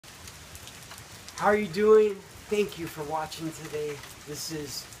How are you doing? Thank you for watching today. This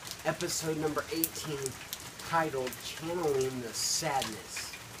is episode number 18, titled Channeling the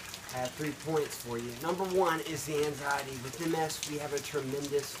Sadness. I have 3 points for you. Number 1 is the anxiety. With MS, we have a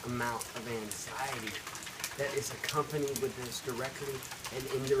tremendous amount of anxiety that is accompanied with this directly and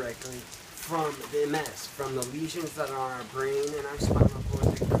indirectly from the MS, from the lesions that are on our brain and our spinal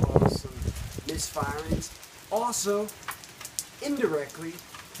cord that cause some misfirings. Also, indirectly,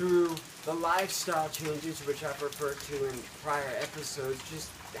 through the lifestyle changes, which I've referred to in prior episodes, just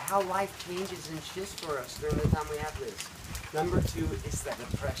how life changes and shifts for us during the time we have this. Number 2 is the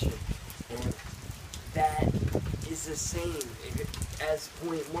depression, and that is the same as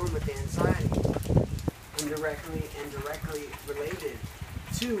point 1 with anxiety, indirectly and directly related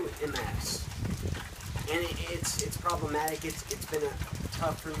to MS. And it's problematic. It's been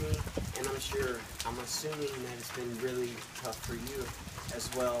tough for me, and I'm assuming that it's been really tough for you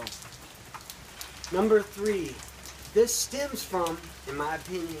as well. Number 3, this stems from, in my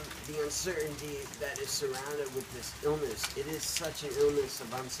opinion, the uncertainty that is surrounded with this illness. It is such an illness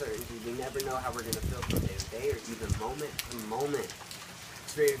of uncertainty. We never know how we're going to feel from day to day or even moment to moment.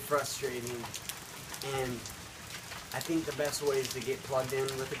 It's very frustrating, and I think the best way is to get plugged in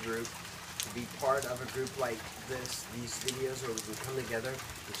with a group, to be part of a group like this, these videos where we can come together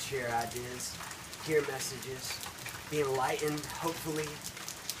and share ideas, hear messages, be enlightened, hopefully,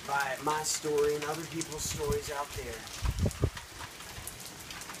 by my story and other people's stories out there.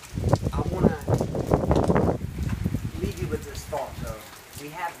 I want to leave you with this thought, though. We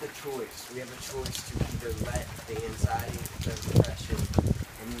have the choice. We have a choice to either let the anxiety, the depression,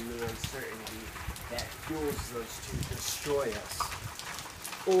 and the uncertainty that fuels those two destroy us.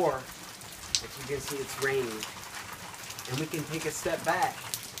 Or, as you can see, it's raining, and we can take a step back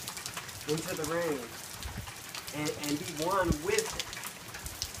into the rain and be one with it.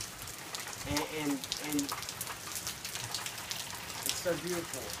 And it's so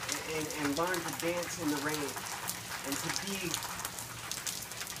beautiful, and learn to dance in the rain, and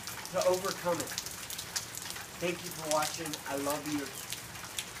to overcome it. Thank you for watching. I love you.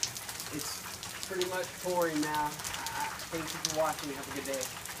 It's pretty much pouring now. Thank you for watching. Have a good day.